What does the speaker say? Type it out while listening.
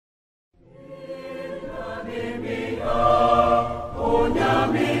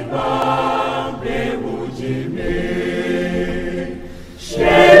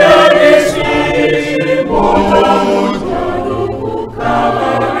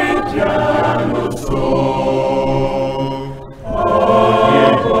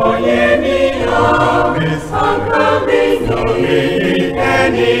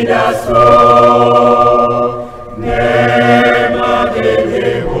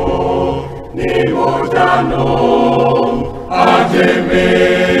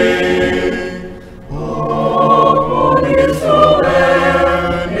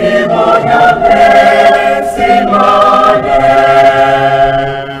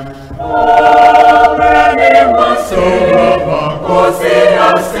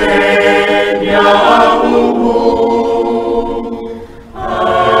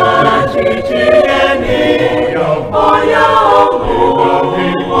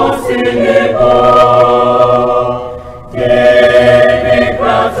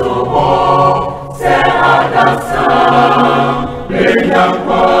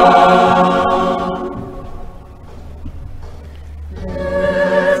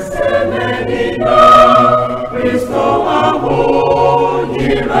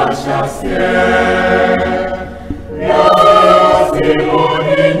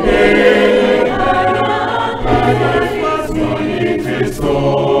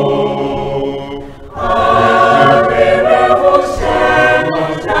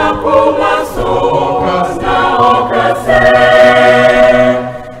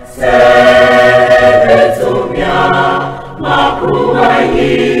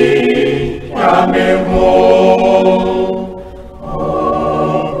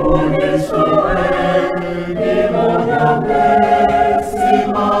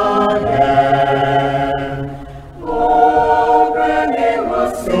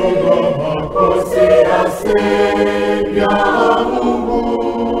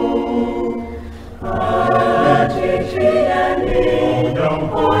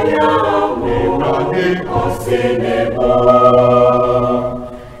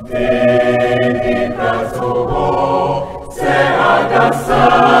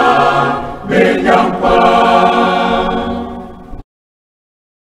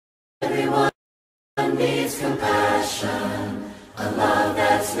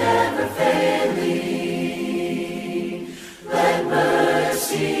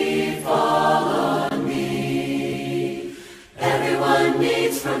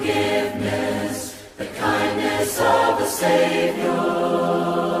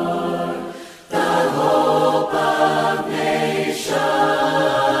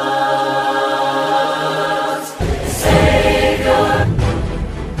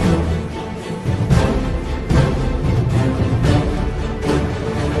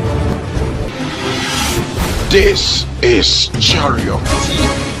This is Chariot TV.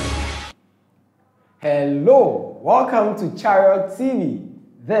 Hello, welcome to Chariot TV.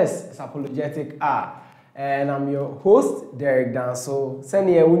 This is Apologetic R, and I'm your host, Derek Danso. Send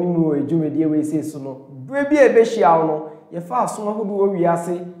ye unimu ejumedi we say so no. Brebi ebehia no, ye fa aso ahodo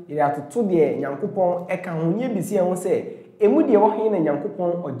wiase, ye atoto de Nyankopon eka ho nie bisi e ho se, emu de wo hen na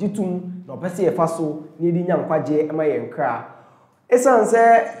Nyankopon ogitum na opese ye fa so ne di nyankwaje ema ye nkra. Esan se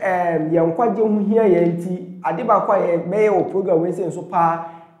yankwaje ho hia ye nti ade ba kwa ye be o program we say so pa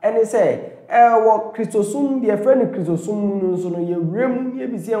ene se wo Christosum de friend Christosum no so no ye wrem ye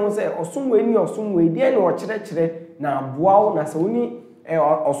bisi ho se osum we ni osum we de na o kire na aboa na se woni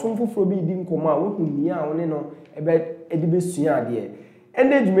osum foforo bi di nkoma wo hunni a woni no ebe edibe sua ade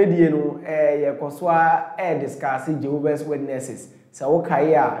ene dwumedie no ye kosoa discuss Jehovah's Witnesses se wo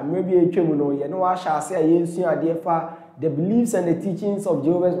kai a mmebi etwem no ye no wa hyase a ye sua ade fa the beliefs and the teachings of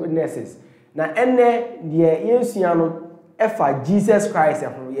Jehovah's Witnesses. Na ene de yesua no efa Jesus Christ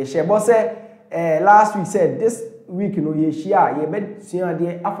ho ye shebo se last week said this week no ye shia ye be sua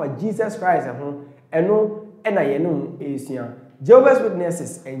de afa Jesus Christ ho eno ena ye no esua Jehovah's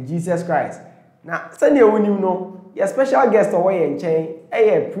Witnesses and Jesus Christ. Na sane wonim no your special guest owo ye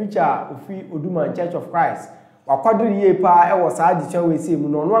nchen preacher ofi Oduman Church of Christ wakwaduru ye pa e wo sa adisha we se mu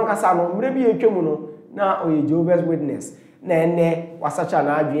no no ankasa no mre bi etwem no na oye Jehovah's Witness na ene wasacha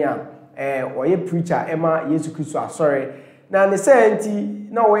na adwen oye preacher ema Yesu Kristo asore na ne senti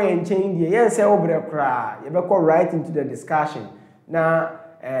na oye nchen die yen se obre kra ye be go right into the discussion na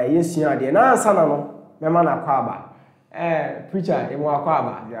Yesu ade na ansa na no mema na kwa aba preacher emo akwa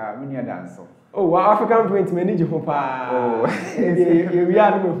aba ya minia danso oh African point manage ho pa oh ye wi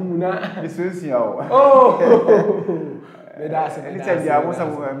adu mehu na isusia oh anytime ya mo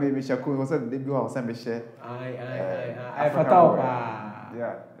some me shaku ho said debi ho some me share ai fatao pa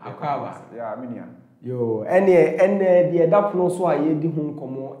yeah akwaba yeah minia yo ene de dapono so a ye di ho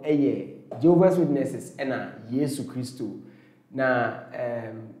nkomo Jehovah's Witnesses ena Yesu Kristo na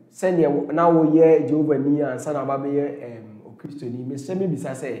send na wo ye Jehovah ni ansa na ba be o Kristo ni me se me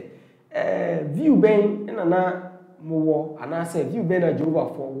bisa se view ben na mo wo ana se view ben na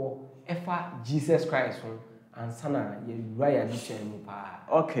Jehovah for wo efa Jesus Christ ho ansa na ye raya di chen mu pa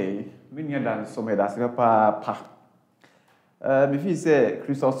okay minia danso me da se pa me fi se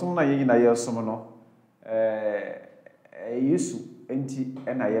Kristo som na ye na ye som no Yesu enti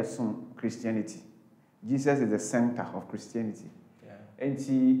ena yesom Christianity. Jesus is the center of Christianity.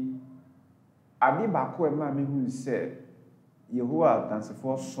 Enti ade ba ko e ma me hu se Yehovah dance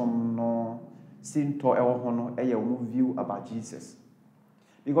for some no sinto ewo ho no eye wo view about Jesus.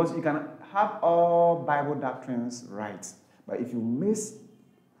 Because you can have all Bible doctrines right, but if you miss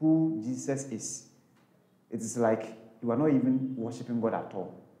who Jesus is, it is like you are not even worshiping God at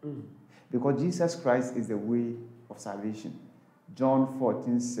all. Because Jesus Christ is the way of salvation. John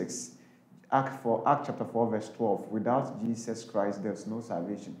 14:6, Act chapter 4 verse 12. Without Jesus Christ, there's no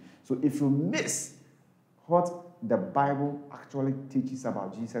salvation. So if you miss what the Bible actually teaches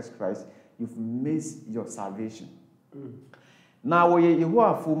about Jesus Christ, you've missed your salvation. Now,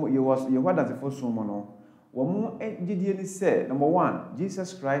 Yehovah does the first one. Number one,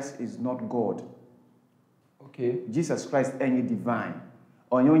 Jesus Christ is not God. Okay. Jesus Christ ain't divine.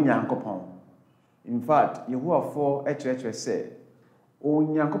 In fact, Yehovah 4 said, boy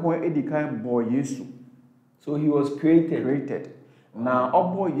Yesu. So he was created. Now,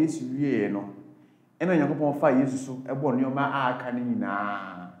 boy Yesu ye no. Eno Nyankopon fa Yesu so ebo nyoma aka ni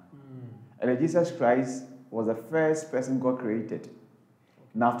nyina. And Jesus Christ was the first person God created.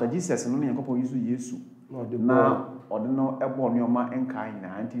 Now after Jesus, no Nyankopon Yesu. Now ordino ebo nyoma enka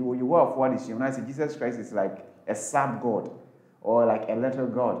nyina. And you are for this, when I say Jesus Christ is like a sub God or like a little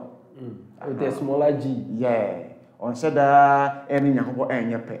God. With a smaller G. Yeah. On shada any Nyankopon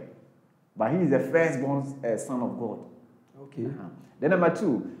enyepe. But he is the firstborn son of God. Okay. Then number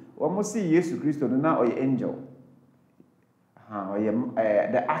 2, one more see Jesus Christ now or angel.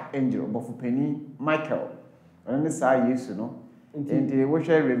 The archangel, but for Penny Michael. And this say yes, you know. In the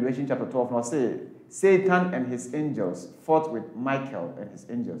Revelation chapter 12, now say Satan and his angels fought with Michael and his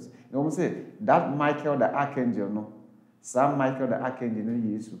angels. You almost say that Michael the archangel, no. Some Michael the archangel, no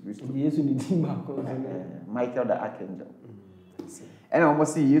Jesus Christ. Yes, you need Michael the archangel. And I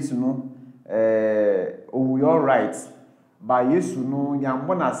almost see yes, you know. We all right. By yes, you know, young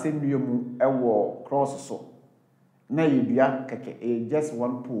one I send you a war cross so. Na yedua keke just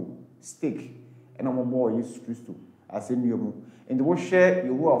one pool stick and no more Jesus Christ asem yomu and we share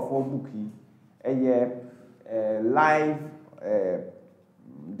your word for book live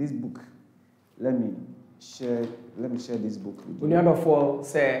this book let me share this book with you. Only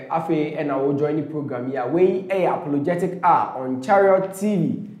say afi and I will join the program here we apologetic on Chariot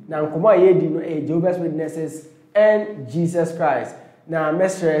TV na nkoma ye di no Jehovah's Witnesses and Jesus Christ. Na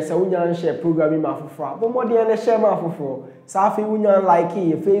mestre se unyan share program ma foforo bo modern na share ma foforo safi unyan like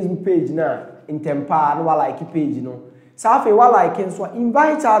your Facebook page na intempa no like page no safi wa like so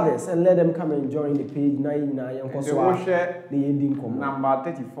invite others and let them come and join the page na yanko so share the ending come number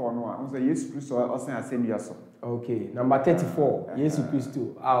 34 no I say Jesus Christ o say asemi so. Okay, number 34 Jesus Christ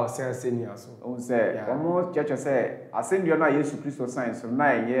o say asemi so o say omo church say asemi na Jesus Christ science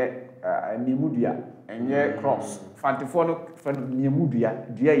na ye miemudua enye cross fantifo no fa miemudua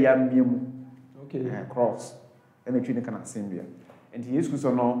dua ya miemu okay cross ene twini kana asembia enti Jesus Christ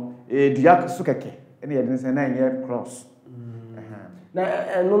no dua so keke ene ye den say na enye cross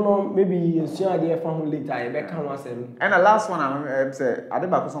na no maybe you see ade fa ho later e be kan wasem and the last one I say ade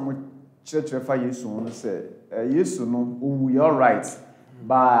ba ko so church fa Jesus no say Jesus no we all right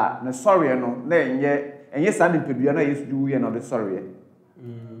but na sorry no na enye sa nipadua na Jesus du ye no de sorry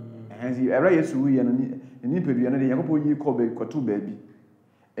and you ever yes we and ni pedua na de yakopon yi ko be kwato baabi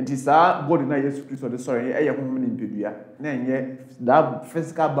enti sa body na Jesus Christ de sorry e ye honhom ni pedua na enye that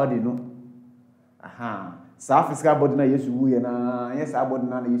physical body no sa physical body na Jesus we na yes sa body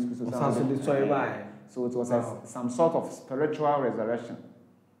na Jesus Christ so it was some sort of spiritual resurrection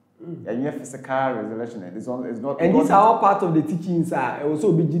and your physical resurrection it's not and these are all part of the teachings it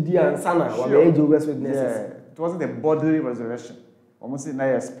also be GD and sana or Jehovah's Witnesses it wasn't a bodily resurrection almost say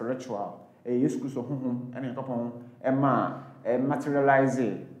na spiritual Jesus Christ honhom and yakopon materialize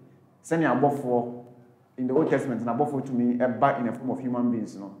send abofo in the Old Testament na abofo to me back in the form of human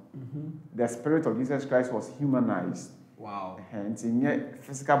beings no the spirit of Jesus Christ was humanized wow and in your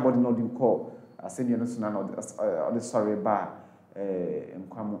physical body not you call asend you no suna no the sorry ba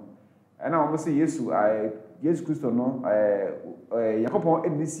enkwamo and I almost say Jesus Christ no yakopon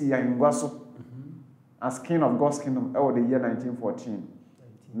edisi yangwa so as king of God's kingdom over the year 1914.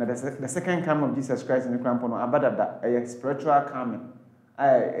 Now the second coming of Jesus Christ in the crown pono abada a spiritual coming.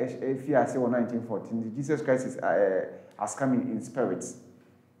 If you say 1914, Jesus Christ has come in spirit.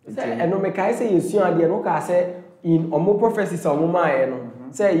 Say no make I say you ade no ka say in omo prophecies omo ma no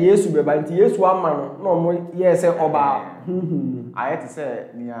say Yesu be ba nti Yesu ama no omo ye say oba I had to say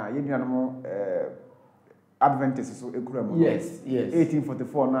nia ye nuanom Adventists so ekura. Yes, yes.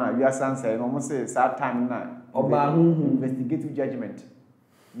 1844 now we are say no almost say sad time now. Oba investigative judgment.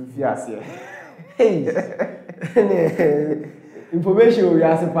 No fear say. Hey. Information we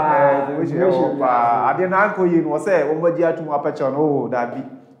ask pa. Information pa. Ade na anko yi no say omodi atum aperture no that be.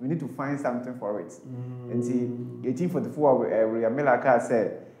 We need to find something for it. And see 1844 we America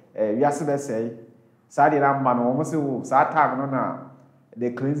say we are say sad na man almost say sad time no na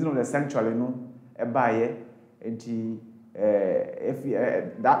the cleansing of the sanctuary no e baye and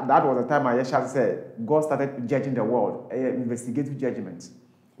that was the time I said God started judging the world, investigative judgment.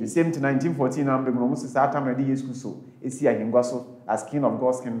 The same to 1914, I'm almost that time I did so. It's here in as king of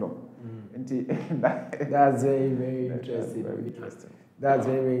God's kingdom. That's very, very interesting. That's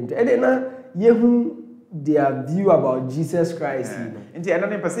very, very interesting. And then you their view about Jesus Christ. And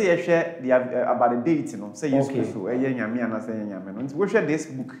then say share about the date, say Jesus Christ. We share this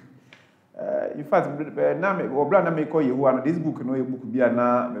book. In fact, now me call you this book no book be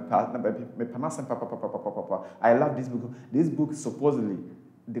na me panasa papa. I love this book. This book supposedly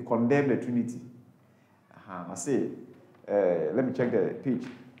they condemn the Trinity. I say, let me check the page.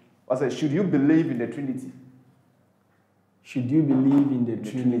 I say, should you believe in the Trinity? Should you believe in the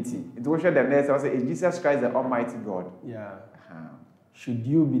Trinity? It was the next. I say, is Jesus Christ the Almighty God? Yeah. Should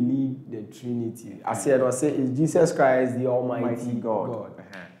you believe the Trinity? I said, is Jesus Christ the Almighty God?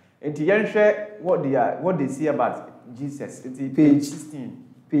 And to share what they say about Jesus. Page 16.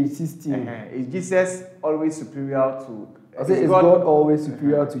 Page 16. Is Jesus always superior to? Is God always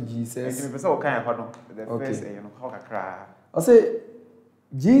superior to Jesus? I say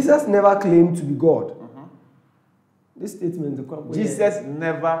Jesus never claimed to be God. This statement. Jesus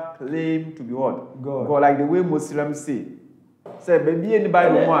never claimed to be what? God. Like the way Muslims say. Say, baby,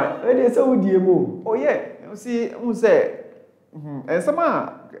 anybody want? Oh yeah. You see, who say? And some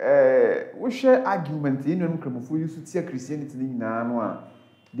we share argument in when you see Christianity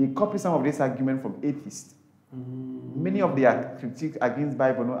they copy some of this argument from atheists. Many of their critiques against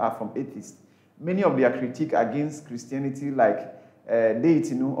Bible are from atheists. Many of their critiques against Christianity, like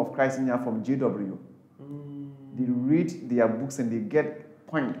deity of Christ, are from JW. They read their books and they get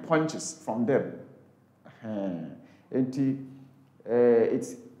punches from them. And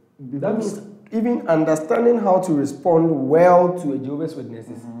it's that means even understanding how to respond well to a Jehovah's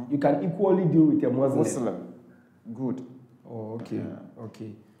Witnesses, you can equally deal with a Muslim. Good. Oh, okay.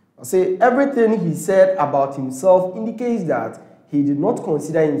 Okay. I say everything he said about himself indicates that he did not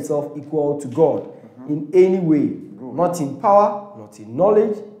consider himself equal to God in any way. Good. Not in power, not in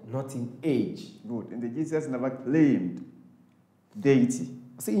knowledge, not in age. Good. And Jesus never claimed deity.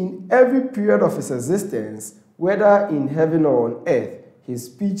 See, in every period of his existence, whether in heaven or on earth, his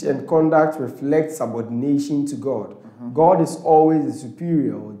speech and conduct reflect subordination to God. God is always the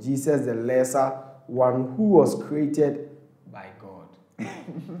superior, Jesus the lesser, one who was created by God.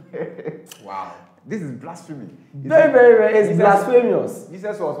 Wow. This is blasphemy. Very, very, very. It's blasphemous.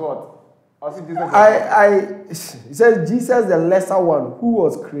 Jesus was what? He says Jesus the lesser one who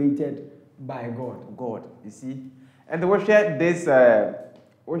was created by God. God, you see? And we shared this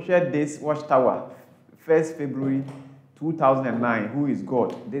watchtower, 1st February 2009. Who is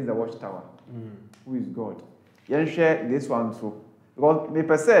God? This is the watchtower. Who is God? You share this one too. Because me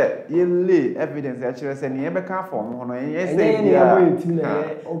per se, you lay evidence actually saying you never can form.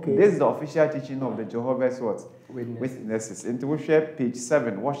 Okay. This is the official teaching of the Jehovah's Witnesses. And we share page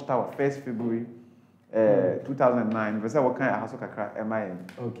 7, watchtower, 1st February 2009. We say what kind of house am I in?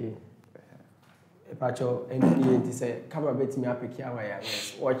 Okay. Pacho, NPA say, come a bit me up here.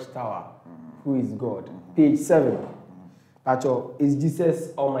 Watchtower. Who is God? Page 7. Pacho, is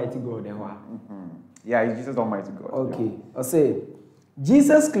Jesus Almighty God? Yeah, is Jesus Almighty God. Okay. I say,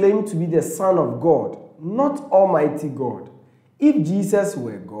 Jesus claimed to be the Son of God, not Almighty God. If Jesus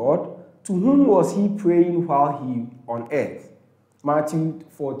were God, to whom was he praying while he on earth? Matthew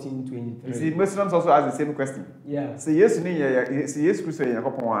 14:23. You see, Muslims also ask the same question. Yeah. Say yes, yes, Christ, and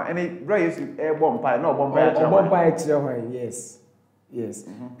yes. Yes.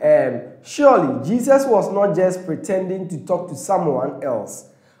 Surely Jesus was not just pretending to talk to someone else.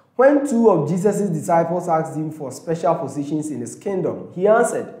 When 2 of Jesus' disciples asked him for special positions in his kingdom, he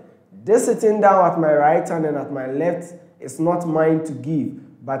answered, "This sitting down at my right hand and at my left is not mine to give,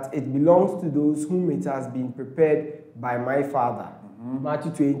 but it belongs to those whom it has been prepared by my Father."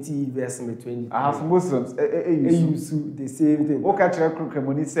 Matthew 20, verse 20. As Muslims, the same thing.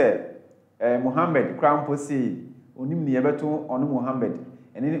 Okay, said, Muhammad, crown posse, onim ni ebeto onu Muhammad.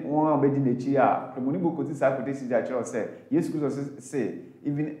 And then one obedi nechi a Premonibu Koti Sacrifice Jachel said, yes, Christ say,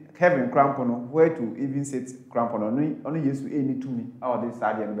 even heaven crampono, where to even sit crampono, only yes, any to me, our this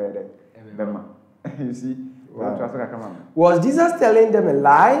side and better. You see, Was Jesus telling them a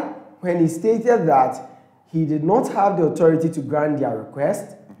lie when he stated that he did not have the authority to grant their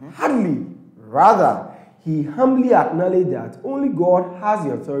request? Hardly. Rather, he humbly acknowledged that only God has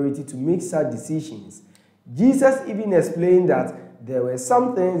the authority to make such decisions. Jesus even explained that there were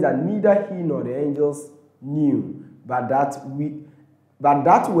some things that neither he nor the angels knew, but that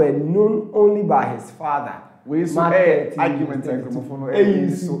were known only by his Father. Argument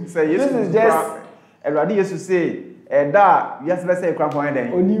this is just everybody used to say that yes, let's say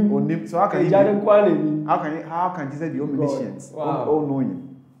onim. So how can Jesus be omniscient, all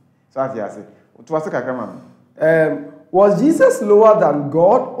knowing? So as you say, was Jesus lower than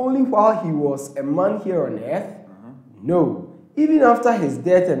God only while he was a man here on earth? No. Even after his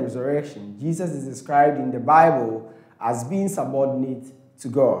death and resurrection, Jesus is described in the Bible as being subordinate to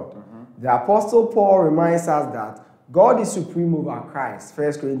God. The Apostle Paul reminds us that God is supreme over Christ.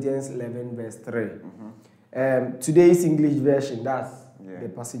 1 Corinthians 11 verse 3. Today's English version, that's the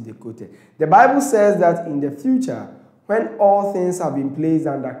passage they quoted. The Bible says that in the future, when all things have been placed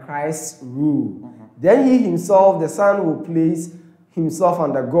under Christ's rule, then he himself, the Son, will place himself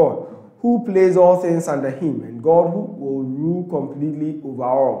under God, who placed all things under him, and God who will rule completely over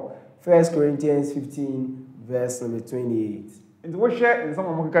all. 1 Corinthians 15 verse number 28. And what share in some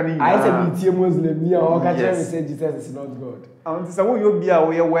of I said, be Muslim, say Jesus is not God. And so you'll be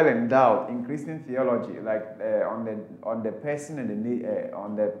well endowed in Christian theology, like on the person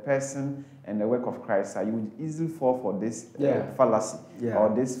and the work of Christ. You would easily fall for this fallacy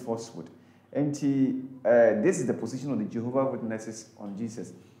or this falsehood. And this is the position of the Jehovah's Witnesses on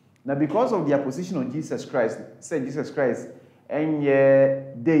Jesus. Now, because of their position on Jesus Christ, say Jesus Christ, and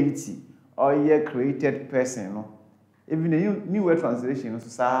your deity or your created person, no? Even the New World Translation,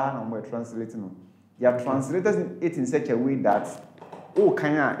 we're translating. They have translated it in such a way that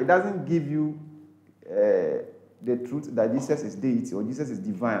it doesn't give you the truth that Jesus is deity or Jesus is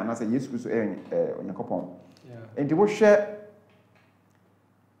divine. And I say yes, Christ on your couple. And they will share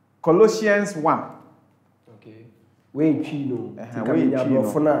Colossians 1. Okay.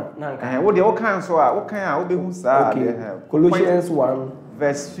 Colossians 1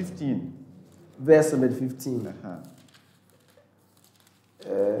 verse 15. Verse number 15.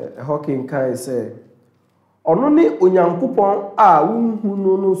 Hawking can say, Onone onyankopon a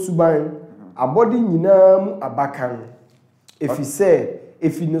wunhunu no suban abodi nyina mu abakan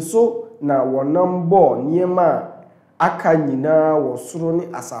efi ne so na wonam bo niema aka nyina wo soro ne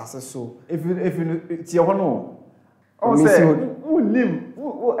asase so if tie ho no say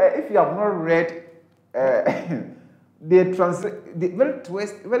if you have not read they translate the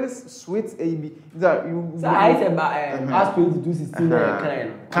very sweet AB that you so I said ask 22:16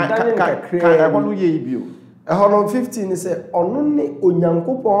 can Ehono 15 say ono ne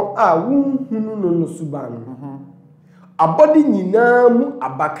onyankopon a wunhunu no suban abodi nyina mu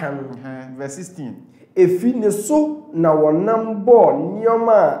abakan verse 16 efi ne so na wonam bo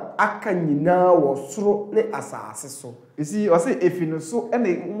nioma aka nyina wo soro ne asase so you see I say efi ne so e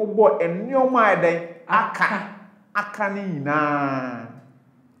na mo bo enioma eden aka ni nyina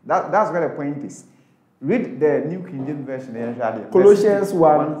that's where the point is. Read the New King James Version. Colossians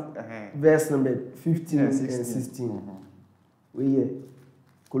 1 verse number 15 and 16.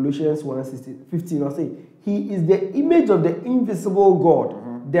 Colossians 1, 15. I'll say, He is the image of the invisible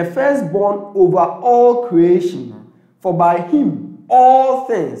God, the firstborn over all creation. For by him all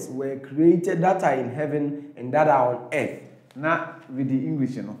things were created that are in heaven and that are on earth. Now, with the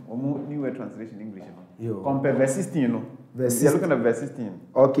English, New World Translation English. Compare verse 16. Verse 16. You're looking at verse 16.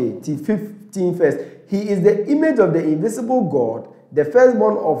 Okay, 15 first. He is the image of the invisible God, the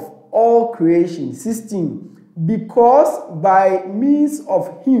firstborn of all creation. 16. Because by means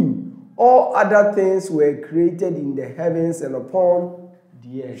of him, all other things were created in the heavens and upon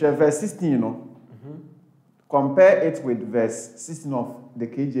the earth. Verse 16, compare it with verse 16 of the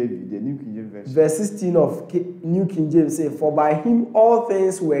KJV, the New King James Version. Verse 16 of New King James says, For by him all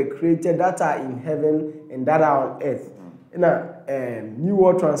things were created that are in heaven and that are on earth. Now, New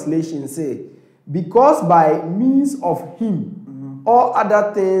World Translation say, because by means of him, all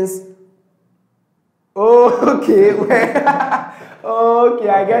other things. Okay, okay,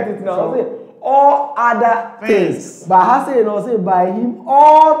 I get it now. So, all other things. But I say, by him,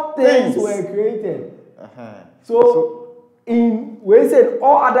 all things were created. So, in we said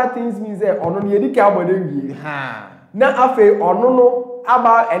all other things means that on the edika now after no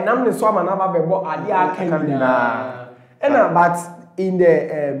about enam ne so ama na ba bebo ade aka nyina. But in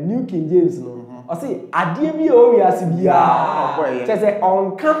the New King James no, I say ade bi o wi asibia. Say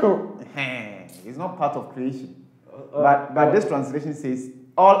on can. It's not part of creation. But this translation says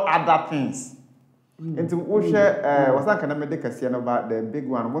all other things. Into Osha was not gonna make a scene about the big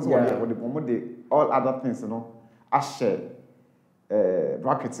one. Most of the all other things, you know, I share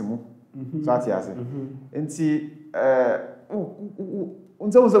brackets. So that's it. And see, and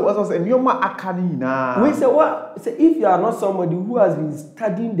you're my academy now. We say what? Say if you are not somebody who has been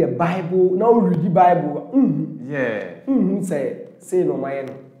studying the Bible, now read the Bible. Yeah. Say no, my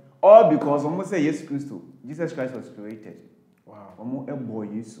all because almost say yes, Jesus Christ was created. Wow. Almost a boy,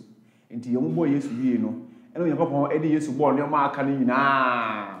 yes. Into young boy, yes, you know. And when you papa Eddie used to born your mark and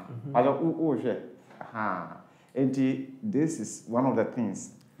I don't share. This is one of the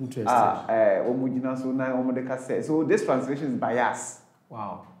things. Interesting. So this translation is bias.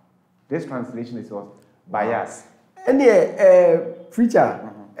 Wow. This translation is what? Bias. And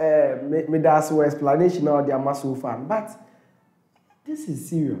preacher, me that's some explanation of the muscle fan, but this is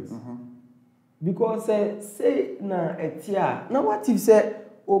serious. Because say na etia. Now what if say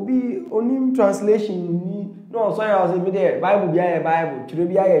obi onim translation ni no so ya say me there Bible bia Bible tire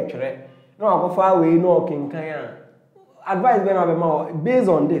bia ye tire no akofa we no kenkan advice be na be ma based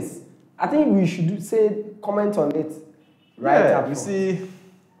on this I think we should say comment on it right up. You see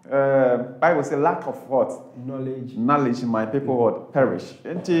Bible say lack of what knowledge my people would perish.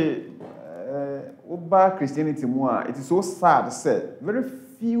 About Christianity more it is so sad to say very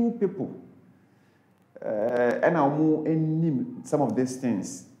few people and now more in some of these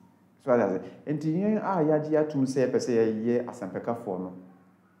things. So that's it. And to say per se as no.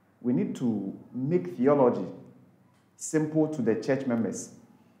 We need to make theology simple to the church members.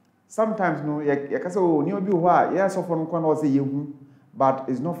 Sometimes no, but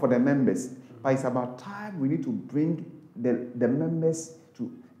it's not for the members. But it's about time we need to bring the members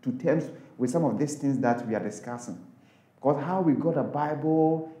to terms with some of these things that we are discussing. Because how we got a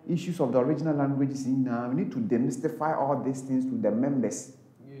Bible, issues of the original languages in now, we need to demystify all these things to the members.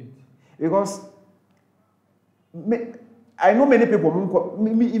 Because I know many people,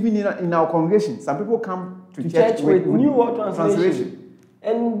 even in our congregation, some people come to church with New World Translation.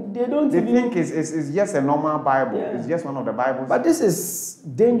 And they don't think it's just a normal Bible. Yeah. It's just one of the Bibles. But this is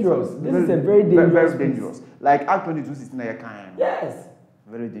dangerous. This is a very dangerous. Very dangerous. Like Act 22:16. Yes.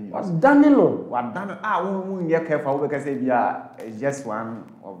 Very dangerous. What's done in law? What done? We careful because it's just one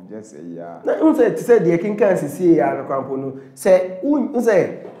of just a year. No, say the king can see ya no say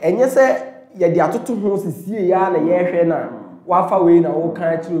and yes say ya di atoto ho see ya na ye hwe na wa fa we na wo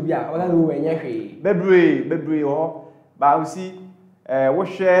kan chiro bia wala wo enye hwe bebre ho ba we see we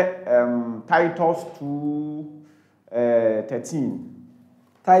share Titus 2:13.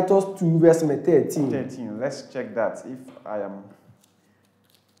 Titus 2 verse 13. Let's check that if I am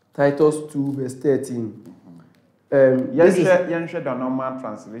Titus 2 verse 13. Share the normal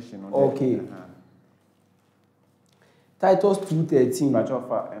translation. Okay. Titus 2:13.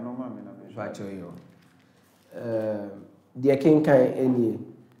 The king any.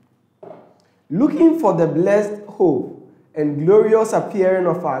 Looking for the blessed hope and glorious appearing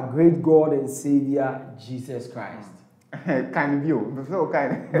of our great God and Savior Jesus Christ. Kind view. So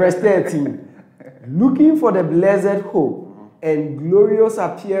kind. Verse 13. Looking for the blessed hope and glorious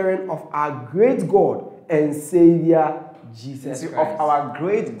appearing of our great God and Savior Jesus Christ. Of our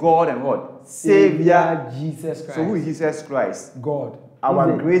great God and what? Savior Jesus Christ. So who is Jesus Christ? God.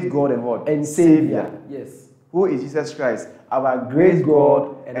 Our great God and what? And Savior. Yes. Who is Jesus Christ? Our great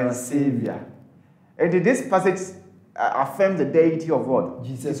God and Savior. And this passage affirms the deity of God.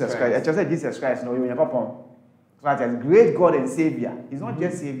 Jesus Christ. I just said Jesus Christ. No, you never come. Great God and Savior. He's not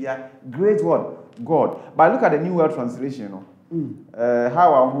just Savior. Great what? God. But look at the New World Translation.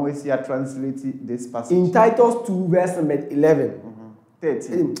 How our Moesia translated this passage. In Titus 2 verse 11.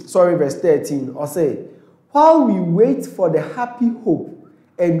 13. Verse 13. Or say, while we wait for the happy hope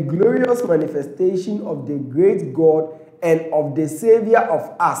and glorious manifestation of the great God and of the Savior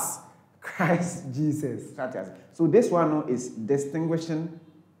of us, Christ Jesus. So this one is distinguishing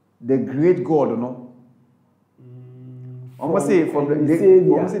the great God, no? Almost say from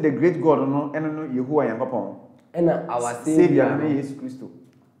the great God, no, and no Yehovah Yankopon. And our Savior, Jesus Christ. So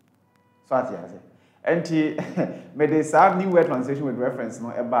I say. And may they say New World Translation with reference, no,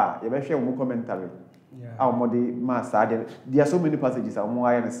 eba. You share one commentary. Our modi master. There are so many passages.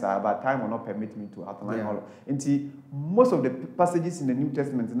 But time will not permit me to outline all. And most of the passages in the New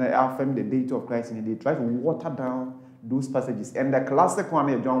Testament affirm the deity of Christ, and they try to water down those passages. And the classic one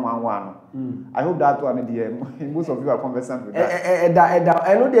is John 1:1. I hope that one, most of you are conversant with that.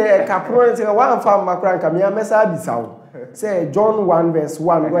 I know the Capron say one from Macron Camia Messa Bissau. Say John 1 verse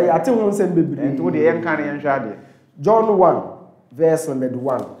 1. Where I think one send baby. John 1 verse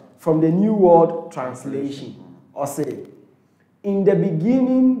 1 from the New World Translation. Or say, in the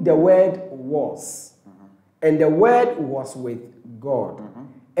beginning the Word was, and the word was with God,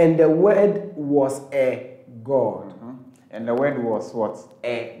 and the word was a God. And the word was what?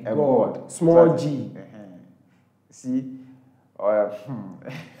 A God. Small g. See? I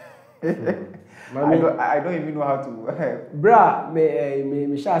don't even know how to. Bra,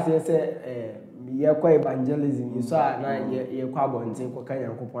 me shall say, me evangelism. You saw na ye kwabontin ko kan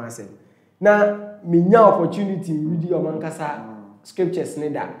Yankopon asem. Na me nya opportunity read your mankasa scriptures ne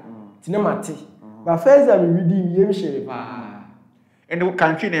da. Tina mate. But first time read me yem share pa. And the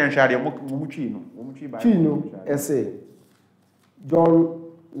country na share mo twi no. Mo twi ba. Twi no. Essay.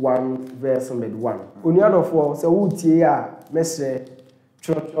 John 1 verse 1. Onuadofo se wo tie a mesre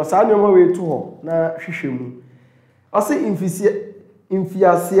osa nyoma we to ho na hwehwemu. Ose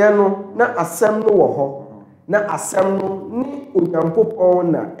imfiase no na asem no wo ho. Na asem no ni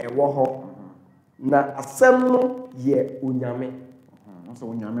Onyankopon na ewo ho. Na asem no ye onyame. So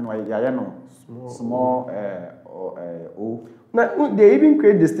onyame no ya no small o. Now they even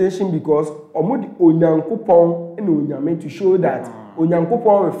create distinction because omudi Onyankopon and onyame to show that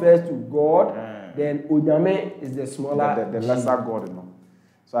Onyankopon refers to God, then onyame is the smaller, the lesser God, no.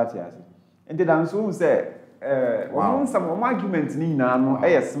 So that yes. And then so say, some arguments ni na no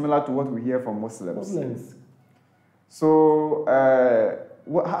similar to what we hear from Muslims. So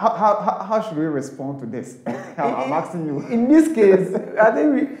how should we respond to this? I'm asking you. In this case, I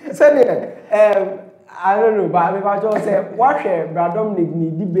think we said I don't know, but if I just say, what Brother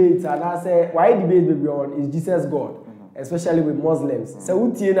Dominic debate, and I say, why debate baby on is Jesus God, especially with Muslims. So,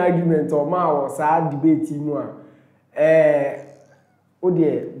 what's an argument or ma or sad debate more? Oh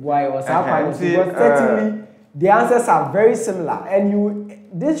dear, why was happening? Because certainly the answers are very similar, and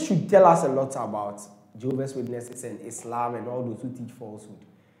this should tell us a lot about Jehovah's Witnesses and Islam and all those who teach falsehood.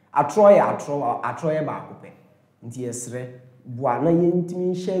 I try back Buana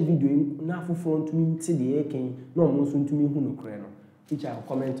yentimi share video na fufu ntumi nti de eken na omo so ntumi hu no kure no which I will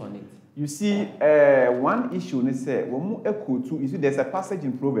comment on it. You see one issue ne say wo mu ekotu you see there's a passage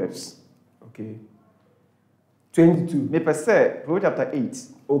in Proverbs. Okay. 22. Me per say Proverbs chapter 8.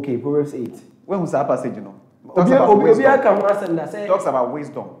 Okay, Proverbs 8. When was that passage no? Talks about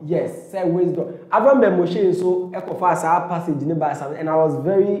wisdom. Yes, say wisdom. Abraham Moshe so ekofa sa passage ne ba and I was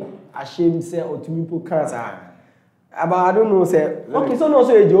very ashamed say otumi po cancer. But I don't know, say, okay, so no,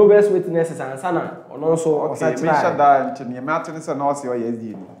 so a Jehovah's Witnesses and Sana, or also, okay, make sure that the Martin is not your yes,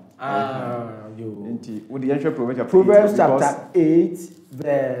 with the ancient Proverbs chapter 8,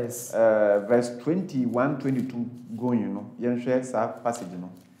 verse 21, 22, going, you know, young shares passage, you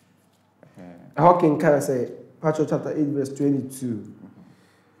know. Hawking can say, Patro chapter 8, verse 22.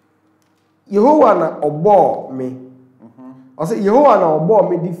 Jehovah na obo me. I say, Jehovah na obo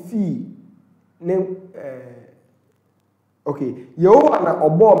me the fee. Name, okay, Yehowa na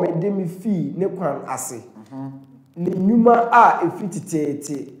obo me de me fi ne kwan ase. Ne nyuma a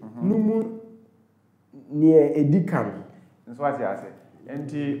efititete numu ne edikan. So what you say?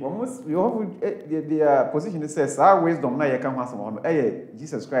 And almost you have the position says our wisdom na ye kan ho asem ho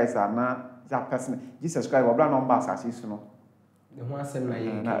Jesus Christ na that person Jesus Christ obla no mba asase so no. The ho asem na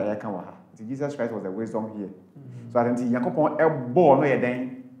ye kan wa ha. Jesus Christ was the wisdom here. So I think Yakopon ebo no ye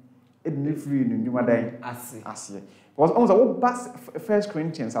den it need free in nyuma den ase. Was almost all past 1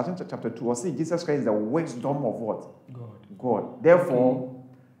 Corinthians, I think chapter 2, was say Jesus Christ is the wisdom of what? God. Therefore,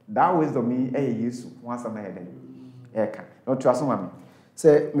 that wisdom me use once a man. Not to us, mammy.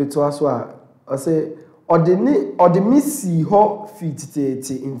 Say, me to us, I say, or the missy ho feet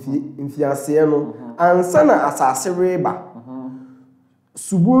in Fiaciano, and sana as a reba.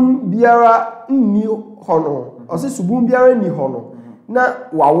 Subun biara ni hono, or say Subun biara ni hono, na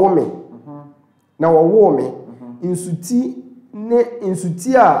wa woman. Na wa woman. Insuti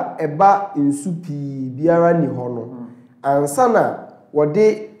a eba insupi biara ni ho no ansa na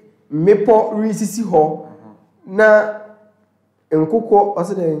wode mepo risisi ho na nkoko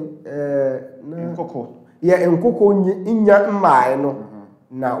oseden na nkoko ya nkoko nya mmae no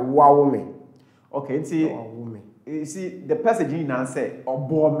na wawome. Okay, you see the passage in answer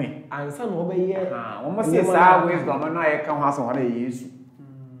obo me ansa na obeye almost say sa wisdom na ye kan ho aso ho na yesu.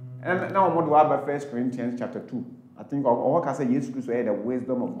 And now what do I about 1 Corinthians chapter 2? I think all can say Jesus Christ is the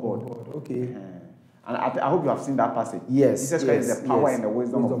wisdom of God. Okay. And I hope you have seen that passage. Yes. Jesus Christ is the power and the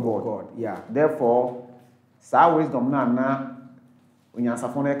wisdom of God. Yeah. Therefore, sa wisdom na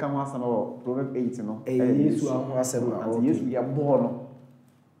unyansafo na come asem Proverbs 8 no. Yesu aho asem na. And Yesu ye born no.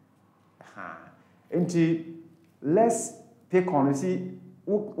 Let's take on, you see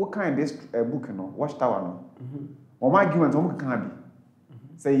what kind this book no, Watchtower no. Or my argument can be.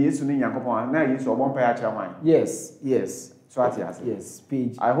 Say yes to Yankopon, now you saw one pair of wine. Yes. So what you say? Yes,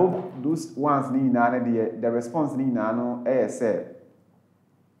 page. I hope those ones the response ni no say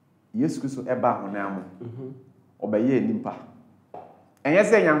yes Christo eba honam. Obeye nimpa. Enye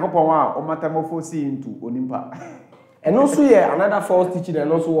say Nyankopon a o metamorphose into onimpa. And also another false teaching and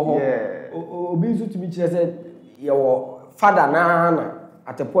also obi nso to me say your father na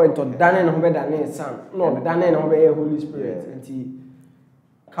at a point of Daniel no be Daniel son. No, Daniel no be Holy Spirit.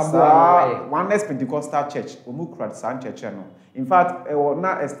 Oneness Pentecostal Church, Omukrat San Church. In fact,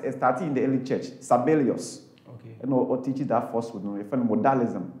 now starting in the early church, Sabellius. Okay. Or teaches that falsehood. No, if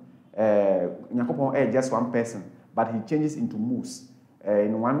modalism, Nyakopon is just one person, but he changes into moves.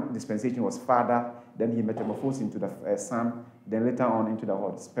 In one dispensation was Father, then he metamorphosed into the Son, then later on into the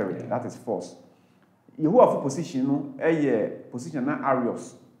Holy Spirit. Yeah. That is false. Yehowa position no, position na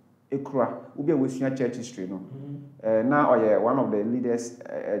Arius. Ekura, ubi a church history no. Now one of the leaders,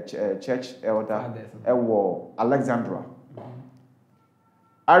 church elder, Alexandra.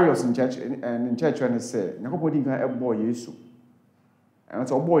 Arius in church and in church when they say, "Nakopodi ka ebo Yesu." And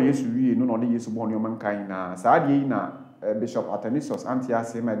so ebo Yesu we no the Yesu born your mankind na. Saadi na Bishop Athanasius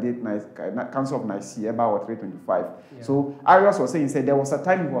Antiochus my date na Council of Nicaea about 325. Yeah. So Arius was saying, said there was a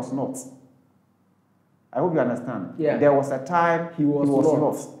time he was not. I hope you understand. Yeah. There was a time he was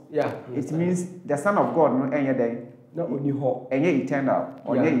not. Yeah. It means the Son of God no any day. No only hope. And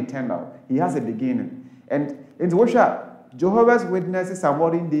eternal. He has a beginning. And in the worship, Jehovah's Witnesses are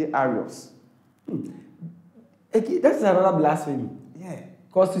modern day Arius. That's another blasphemy. Yeah.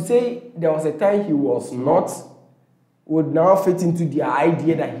 Because to say there was a time he was not would now fit into the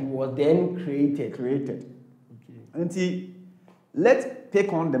idea that he was then created. Okay. And see, let's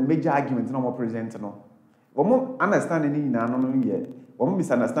take on the major argument no more present no. One understanding in no yet. One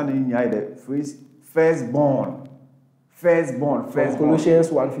misunderstanding in the phrase firstborn.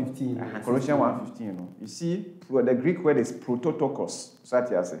 Colossians 1:15. Colossians 1:15. No. You see, the Greek word is prototokos. So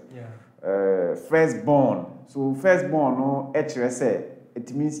that you say. Yeah. Firstborn. So firstborn, no, it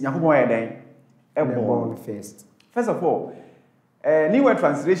means Yakumo Eden. Born first. First of all, New Word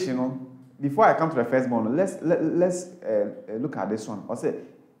Translation. No, before I come to the firstborn, let's look at this one. I'll say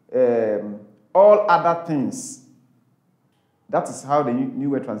all other things. That is how the New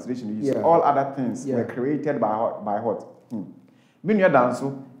Word Translation uses. Yeah. All other things were created by what? When you are done,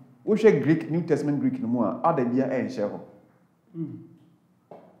 so we share Greek, New Testament Greek no more. Other dia and share.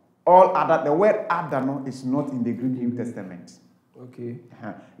 All other, the word other no is not in the Greek New Testament. Okay.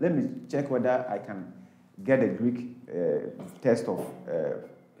 Let me check whether I can get a Greek text of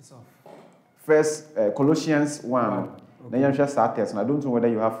first Colossians 1. Okay. Then you just start test. I don't know whether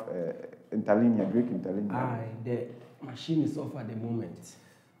you have interlinear Greek interlinear. The machine is off at the moment.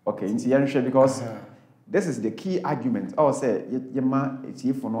 Okay, because this is the key argument. I will say, it's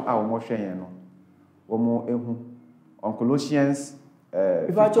here for no our motion, on Colossians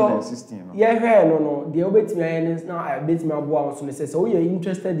 15 and 16. Yeah, no. The obet now I bet me about so says, so you're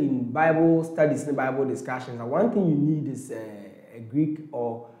interested in Bible studies and Bible discussions. And one thing you need is a Greek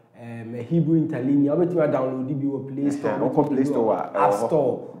or a Hebrew interlinear. I bet you download the Play Store, Play Store, App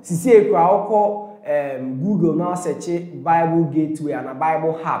Store. See, Google now search Bible Gateway and a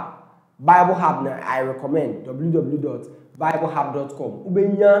Bible Hub. Bible Hub now I recommend www.biblehub.com.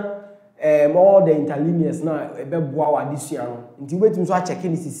 Ubenya all the interlinears now ebe boa this year. Nti wetin so check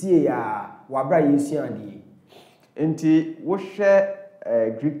ni sisi ya wabra yesu ade. Nti wo share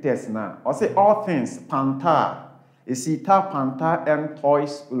Greek text now. I say all things panta. You see ta panta and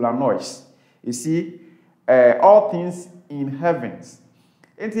toys ulanois. You see all things in heavens.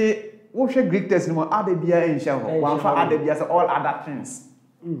 Nti wo share Greek text no ade bia en share ho. Wan fa ade bia say all other things.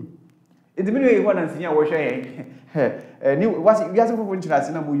 In the middle of one and senior worship, was you guys for interest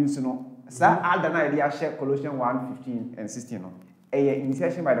in use no. Sir, Aldana idea share Colossians 1:15 and 16. A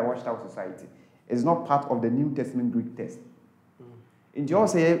initiation by the Watchtower Society is not part of the New Testament Greek text. In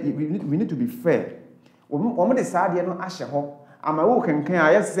just say we need to be fair. When the sad no ashe ho, ama wo kenkan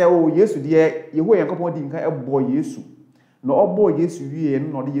aye say o Yesu de Yeho Yankopon di nkan ebo Yesu. No obo Yesu wie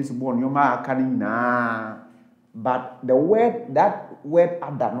no de Yesu born yoma aka ni na. But the word that word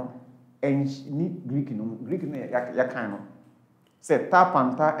adano and Greek no ya kind no say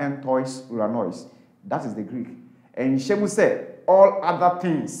tapanta and toys uranois. That is the Greek. And Shemu said all other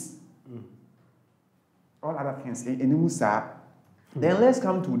things. All other things in Musa. Then let's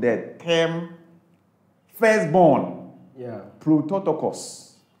come to the term firstborn. Yeah.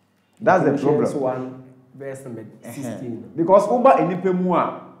 Prototokos. That's the problem. 1 verse number 16. Because uba enipe mu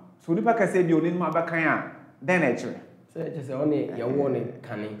a so nipa ka say bi oni ma ba kan a then actually. So it is only your one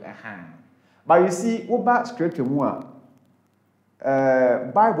canning. But you see, uba scripture mu a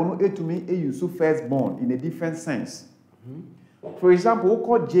Bible no etumi use firstborn in a different sense. For example, we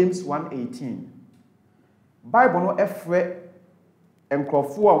call James 1:18. Bible no efre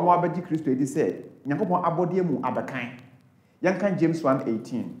enkrofo a mo abedi Kristo edi say, Nyankopon abodie mu abekan. Yankan James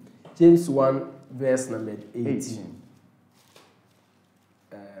 1:18. James 1 verse number 18.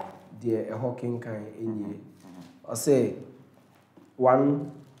 Dear a hawking kind in ye. I say,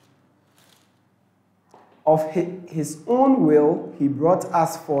 one of his own will, he brought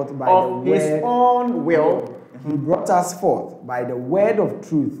us forth by the word. Of his own will, he brought us forth by the word of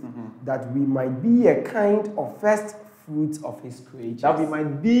truth, that we might be a kind of first fruits of his creatures. That we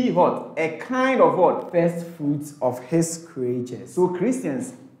might be what? A kind of what? First fruits of his creatures. So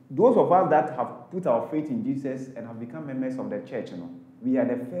Christians, those of us that have put our faith in Jesus and have become members of the church, we are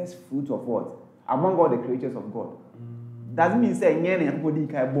the first fruits of what? Among all the creatures of God. Doesn't mean say anybody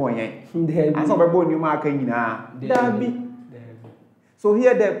can born yet. And some people you mark So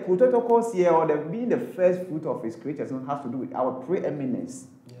here the protocols here, or the being the first fruit of his creatures, has to do with our preeminence.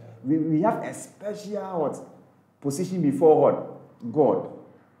 Yeah. We have a special position before what? God.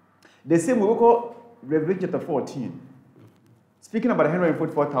 The same we call Revelation chapter 14. Speaking about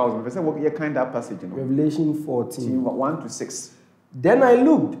 144,000, we say what you kind of passage, Revelation 14, 1 to 6. Then I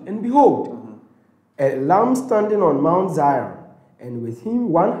looked, and behold, a lamb standing on Mount Zion, and with him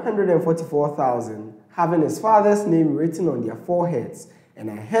 144,000, having his father's name written on their foreheads. And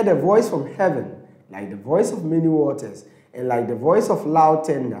I heard a voice from heaven, like the voice of many waters, and like the voice of loud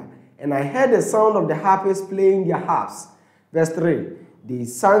thunder. And I heard the sound of the harpists playing their harps. Verse 3, they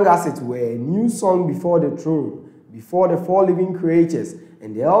sang as it were a new song before the throne, before the four living creatures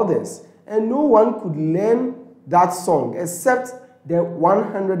and the elders. And no one could learn that song except the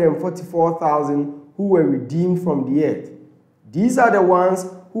 144,000 who were redeemed from the earth. These are the ones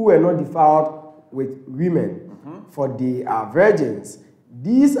who were not defiled with women, for they are virgins.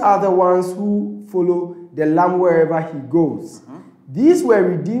 These are the ones who follow the Lamb wherever he goes. These were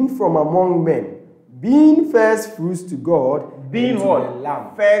redeemed from among men, being first fruits to God. Being what? The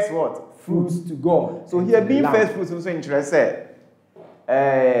Lamb. First what? Fruits to God. So here being first fruits also interested.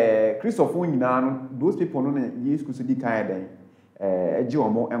 Christopher, those people know Jesus could see kind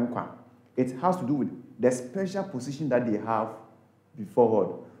it has to do with the special position that they have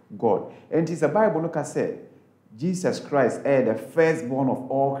before God. And it's a Bible look say Jesus Christ is the firstborn of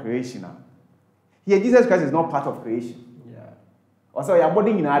all creation. Here Jesus Christ is not part of creation. Yeah. Also, your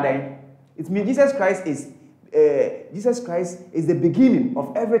body in other. It means Jesus Christ is the beginning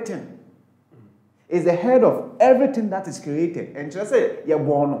of everything. Is the head of everything that is created. And just say you're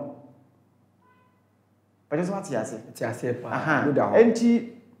born. But that's what you say. And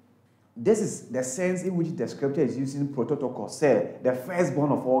this is the sense in which the scripture is using prototokos, say the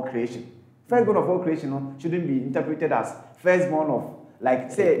firstborn of all creation. Firstborn of all creation shouldn't be interpreted as firstborn of,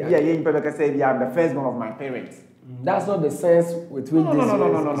 like, say, I'm the firstborn of my parents. That's not the sense with which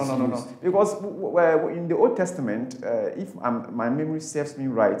no. Because in the Old Testament, if my memory serves me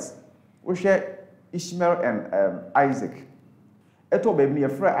right, we share Ishmael and Isaac. It will be a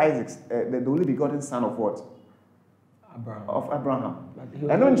friend Isaac, the only begotten son of what? Abraham. Of Abraham.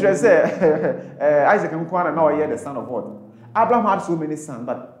 I don't just say Isaac and Kwana now are the son of what? Abraham had so many sons,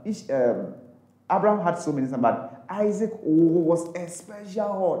 but Abraham had so many sons, but Isaac was a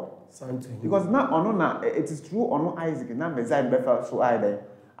special son to him. Because now it is true on Isaac, now Messiah Bethel so either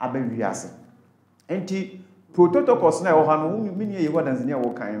Aben and the prototokos now many years than near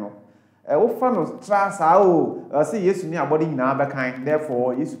what kind of. Fan of trust, say yes to me about in our kind,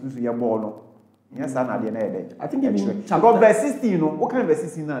 therefore, yes to your born. Yes, I think even because verse 16, what kind of verse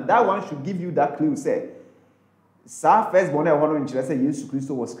 16 now? That one should give you that clue. Say, firstborn, I want to say Jesus Christ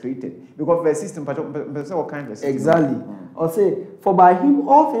was created. Because verse 16, what kind of verse 16? Exactly. I'll say, for by him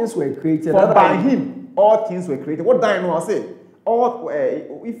all things were created. For by him all things were created. What do I know? I'll say, all,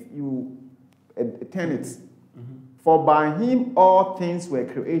 if you turn it, for by him all things were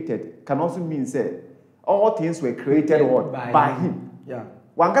created, can also mean, say, all things were created by him. Yeah.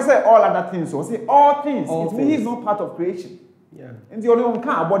 One can say all other things, so say all things. It means he's not part of creation. Yeah. And the only one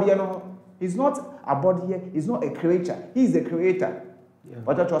can't body here. He's not a body here. He's not a creature. He's the creator. Yeah.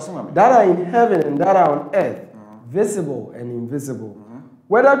 But that are in heaven and that are on earth, visible and invisible,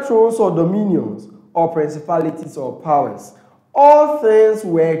 whether thrones or dominions or principalities or powers, all things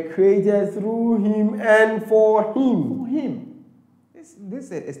were created through him and for him. For him. This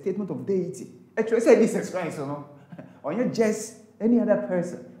is a statement of deity. Actually, say Jesus Christ, or you're just any other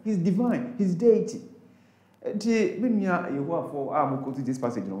person. He's divine. He's deity. When you go to this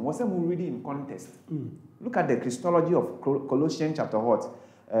passage, what's we reading in context? Look at the Christology of Colossians chapter what?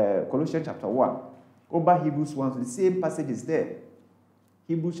 Colossians chapter 1. Over Hebrews 1, so the same passage is there.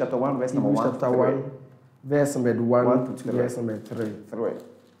 Hebrews chapter 1, verse number 1. Chapter 1. verse number 1 1 to verse number 3. 3.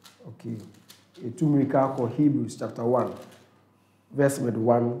 Okay. A two-miracle called Hebrews chapter 1, verse number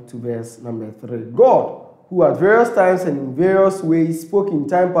 1 to verse number 3. God, who at various times and in various ways spoke in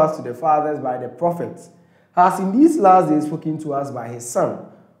time past to the fathers by the prophets, has in these last days spoken to us by his Son,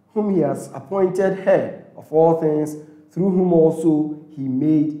 whom he has appointed head of all things, through whom also he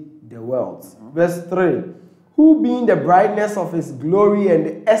made the worlds. Verse 3. Who being the brightness of his glory and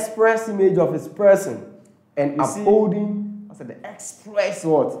the express image of his person, and upholding the express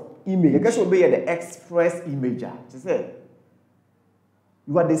what? Image. You guys will be the express image. She said,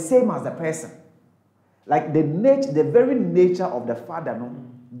 you are the same as the person. Like the nature, the very nature of the Father, no,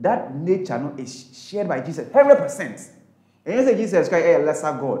 that nature no, is shared by Jesus 100%. And you say Jesus Christ is a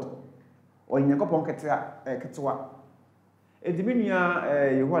lesser God. Or in your ketwa. It means you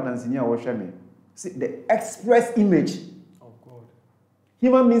are dancing here or me. See the express image of God.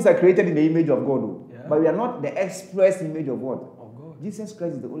 Human beings are created in the image of God, yeah. But we are not the express image of what? Of God. Jesus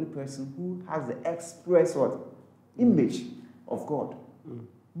Christ is the only person who has the express what? Image of God,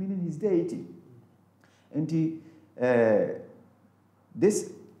 meaning his deity. And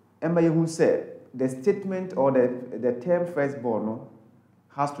this Emma who said the statement or the term firstborn no,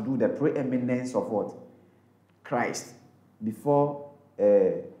 has to do with the preeminence of what? Christ before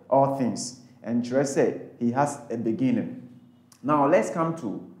all things. And Jesus said he has a beginning. Now let's come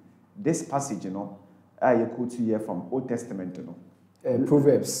to this passage, I quote here from Old Testament,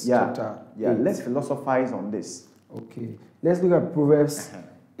 Proverbs chapter 8. Let's philosophize on this. Okay. Let's look at Proverbs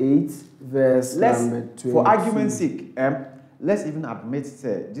 8, verse number 22. For argument's sake, let's even admit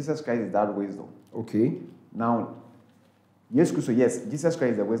Jesus Christ is that wisdom. Okay. Now, yes, Jesus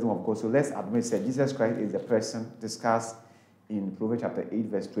Christ is the wisdom of God. So let's admit that Jesus Christ is the person discussed in Proverbs chapter 8,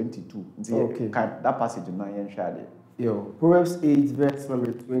 verse 22. Okay. That passage in 9 shade. Proverbs 8, verse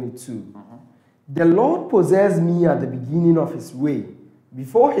number 22. The Lord possessed me at the beginning of his way,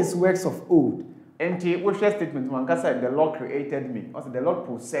 before his works of old. And what statement one can say, the Lord created me. Also, the Lord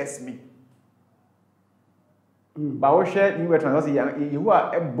possessed me. But what share you were trying you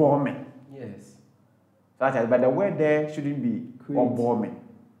are a born. Yes. But the word there shouldn't be born.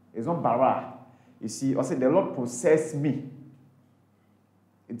 It's not bara. You see, also the Lord possessed me.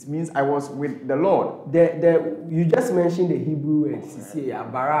 It means I was with the Lord. You just mentioned the Hebrew word,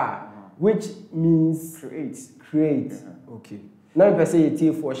 bara, which means create. Okay. Now, per se, it's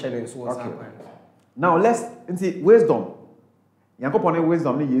for sharing. Okay. Now let's see wisdom. Yankopon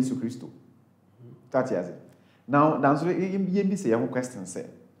wisdom ni Jesus Christ. That is it. Now, that's what you say. Your question say,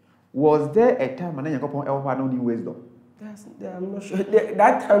 was there a time when Yankopon ever no new wisdom? I'm not sure.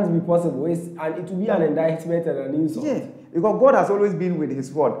 That can't be possible. And it will be an indictment and an insult. Yeah, because God has always been with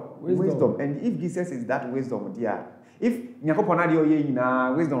his word, wisdom. And if Jesus is that wisdom, dear, if Yankopon had your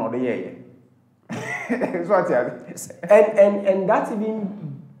wisdom or the year, and that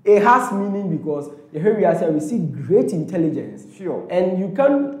even it has meaning because here we see great intelligence. Sure. And you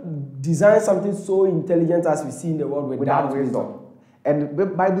can't design something so intelligent as we see in the world without wisdom. And the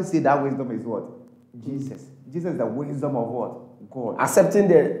Bible says that wisdom is what? Jesus. Jesus is the wisdom of what? God. Accepting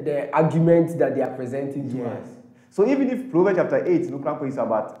the argument that they are presenting to us. So even if Proverbs chapter 8, is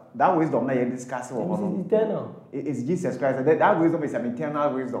about that wisdom that you're discussing, it's eternal. It's Jesus Christ. That wisdom is an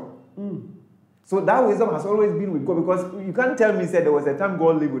eternal wisdom. So that wisdom has always been with God, because you can't tell me there was a time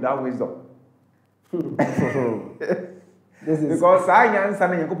God lived without wisdom. Because science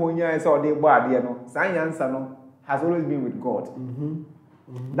has always been with God.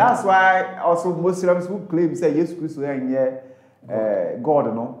 That's why also Muslims who claim say Jesus Christ God,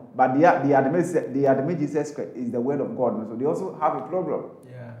 but they admit Jesus Christ is the word of God, so they also have a problem.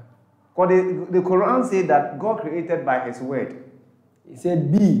 Yeah. Because the Quran said that God created by his word. He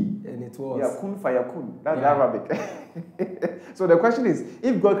said be, and it was. Yeah, kun fayakun. That's Arabic. So the question is,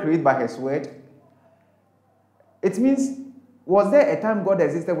 if God created by his word, it means, was there a time God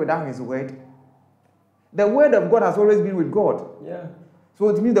existed without his word? The word of God has always been with God. Yeah. So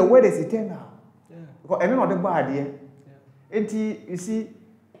it means the word is eternal. Yeah. Because any other bad idea. You see,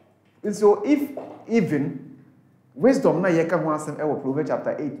 so if even wisdom na yeka ho asem e Proverbs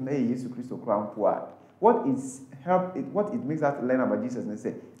chapter 8 na Jesus Christ crown poor. What it makes us learn about Jesus and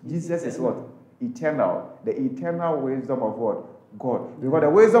say Jesus is what? Eternal. The eternal wisdom of what? God. Because the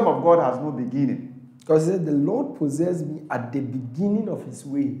wisdom of God has no beginning. Because he said the Lord possessed me at the beginning of his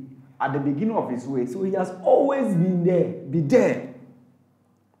way. At the beginning of his way. So he has always been there. Be there.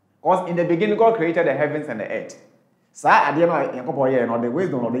 Because in the beginning God created the heavens and the earth. So at the end of the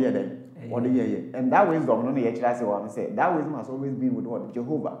wisdom of the year then. And that wisdom, that wisdom has always been with what?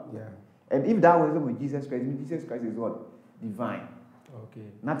 Jehovah. Yeah. And if that wisdom with Jesus Christ is what? Divine. Okay.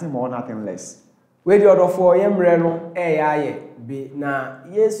 Nothing more, nothing less. we the other for yemre no be na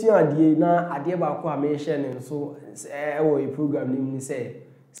yesu adie na adie ba ko a me hye so wo program ni say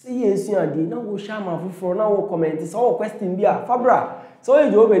yesu adie na wo shama fufuro na wo comment so question bi a fabra so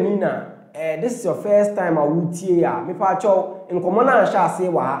you Jehovah'S na this is your first time I will tie ya me pa cho nkomo na sha ase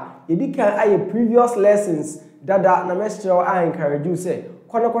wa yedi kan aye previous lessons dada na mestre I encourage you say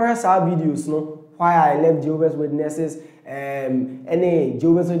kono sa videos no why I left Jehovah's Witnesses any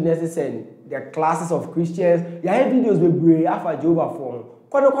Jehovah's Witnesses and the classes of Christians ya videos we bring afa Jehovah form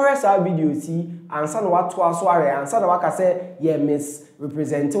kono sa videos see ansa na wato aso are ansa na waka say ye miss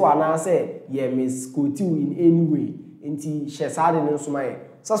represent wa na say ye miss quote in any way nti share sa de nso mai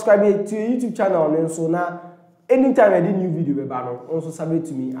subscribe to YouTube channel nso na anytime I do new video we ba no also subscribe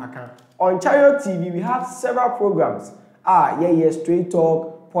to me account on Chariot TV. We have several programs straight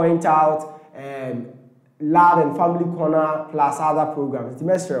talk, point out, love and family corner plus other programs the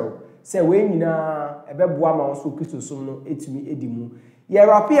mestre say we nyina ebeboa ma so Kristo som no etumi edimu ye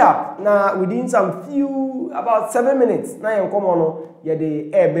wrap up na within some few about 7 minutes na yen komo no ye the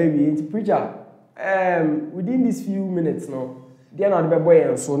baby into preacher within these few minutes no they na the boy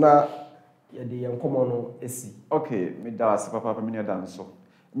yen so na ye the yen komo no esi okay me da was papa me dan so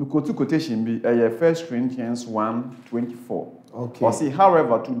me quotation be 1 Corinthians 1:24. Okay. Or see,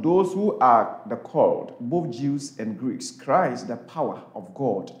 however, to those who are the called, both Jews and Greeks, Christ the power of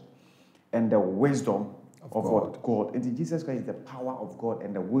God and the wisdom of what? God. And Jesus Christ is the power of God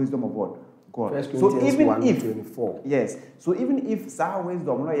and the wisdom of what? God. 1 So Corinthians even 1:24. Yes. So even if sa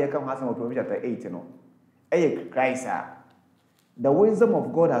wisdom no come has in chapter 8, you know. Christ the wisdom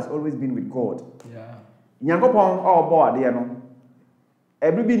of God has always been with God. Yeah. Nyankopon all board there no.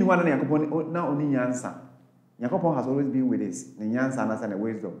 Every being one Nyankopon na oni nyansa. Nyankopon has always been with us. The nyansa and the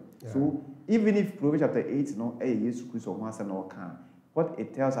wisdom. Yeah. So even if Proverbs chapter 8 no Jesus Christ or once and all can, what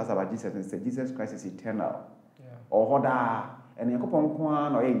it tells us about Jesus is that Jesus Christ is eternal. Yeah. Or hoda and Nyankopon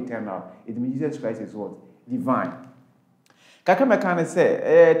kwan or eternal. It means Jesus Christ is what? Divine. Kakame can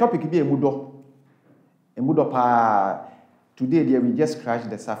say topic be emudo. Emudo pa today there we just scratch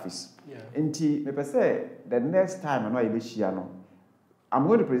the surface. Yeah. Enti me say the next time I know you no I'm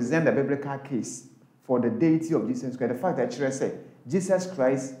going to present the biblical case for the deity of Jesus Christ. The fact that you say Jesus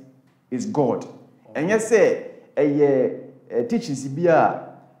Christ is God. Okay. And you say teachings be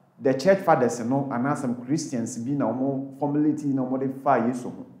the church fathers and some Christians be now more formulity no more than 5 years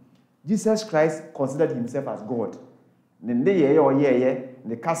ago. Jesus Christ considered himself as God. Then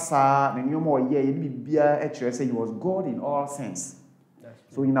the casa the new more say he was God in all sense.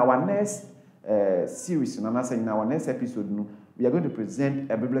 So in our next series, in our next episode, we are going to present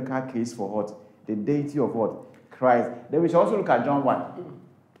a biblical case for what? The deity of what? Christ. Then we shall also look at John 1.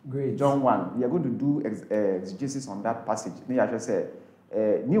 Great. John 1. We are going to do exegesis on that passage. I just say,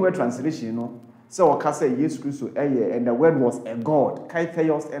 New Word Translation, you know. So, I say, Jesus Christ, and the word was a God.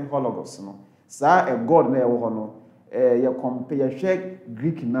 Kaitheos and Hologos, you know. So, a God, you compare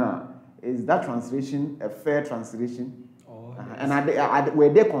Greek now. Is that translation a fair translation? Oh, yes. And were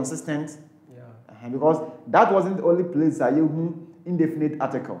they consistent? Because that wasn't the only place that you indefinite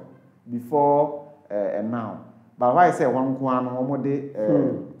article before and now. But why I say one more day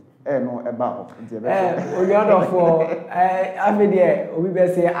no about only other for I mean there we be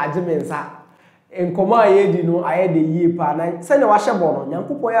say ajimensa in koma ye no aye the ye pa na say na wa shebo no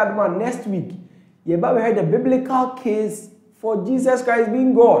Nyankopon ya adoma next week ye ba we heard the biblical case for Jesus Christ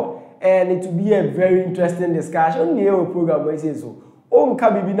being God, and it will be a very interesting discussion near our program we say so. On ka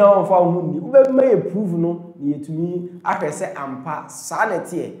bibi na on fa hu ni ube ma ye prove no ni etumi ahwese ampa sa na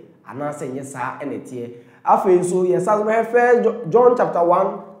tie ana se nye sa enetie afa so yes as we first John chapter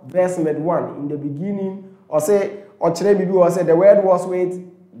 1 verse 1 in the beginning or say or kire bibi or say the word was with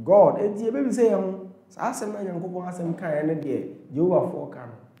God enti e be say am sa asem na Nyankopon asem kan ne de Jehovah for kan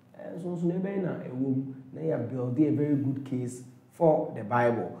so ne be na ewom na ya build a very good case for the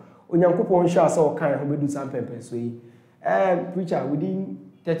Bible Onyankopon sha say o kan ho be do some pempe so yi preacher within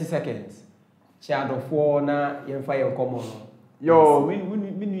 30 seconds child of war na yemfa ye common yo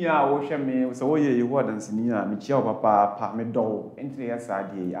me ya wo hwe me so wo ye Jehovah'S ni a me chia papa me do enti ya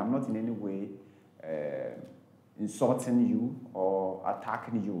sadie I'm not in any way insulting you or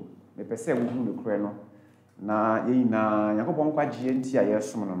attacking you me pese wo hu no kure no na ye na Yakobon kwagie enti a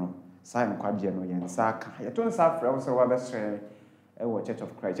yesom no sa nkwagie no ye nsa ka ye to nsa fra wo so wa besre e Church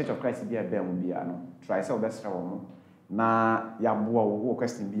of Christ bi e be mu bia no try say wo besre wo no na yaboa wo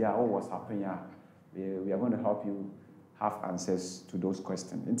question bia what was happening we are going to help you have answers to those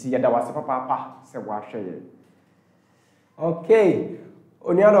questions until yada was papa say wa hwe okay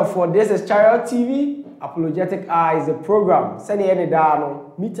oniado for this is Chariot TV Apologetic Eye is a program send any da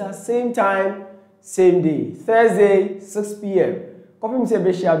no meet us same time same day, Thursday, 6 p.m. Kopim se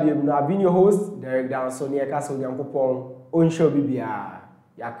be share bi no. I've been your host, Derek Danso, near Castle Yankopon, on show bibia,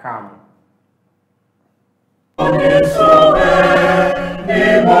 ya kam. Ni